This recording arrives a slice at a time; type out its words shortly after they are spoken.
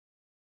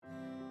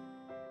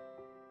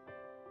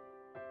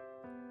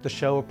The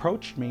show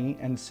approached me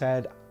and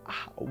said,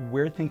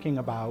 we're thinking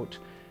about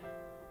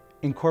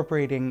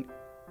incorporating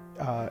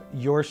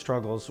your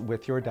struggles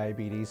with your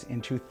diabetes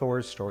into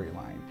Thor's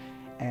storyline.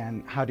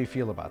 And how do you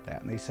feel about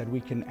that? And they said, we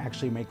can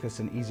actually make this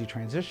an easy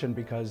transition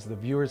because the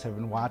viewers have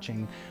been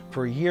watching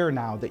for a year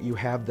now that you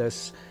have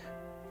this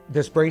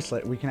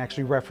bracelet. We can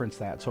actually reference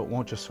that so it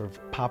won't just sort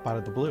of pop out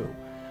of the blue.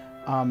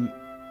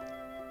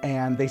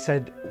 And they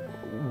said,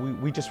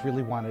 we just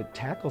really want to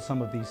tackle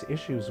some of these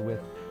issues with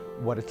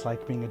what it's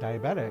like being a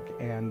diabetic,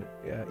 and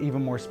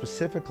even more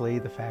specifically,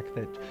 the fact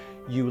that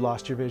you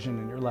lost your vision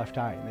in your left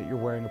eye and that you're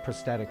wearing a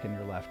prosthetic in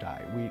your left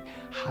eye.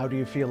 How do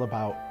you feel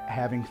about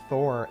having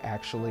Thor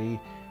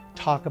actually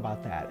talk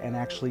about that and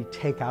actually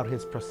take out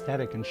his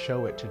prosthetic and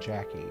show it to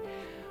Jackie?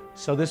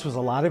 So this was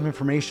a lot of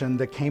information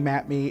that came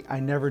at me. I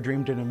never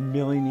dreamed in a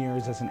million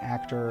years as an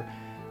actor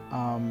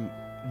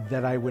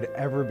that I would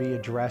ever be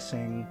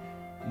addressing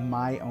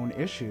my own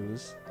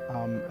issues,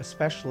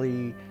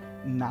 especially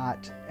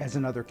not as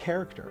another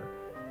character.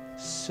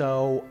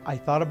 So I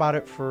thought about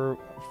it for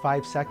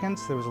 5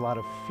 seconds. There was a lot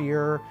of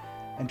fear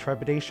and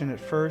trepidation at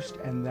first,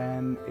 and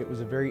then it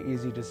was a very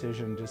easy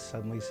decision to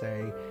suddenly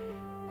say,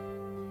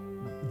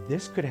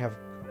 this could have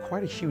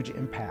quite a huge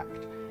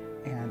impact.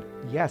 And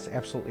yes,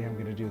 absolutely, I'm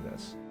going to do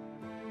this.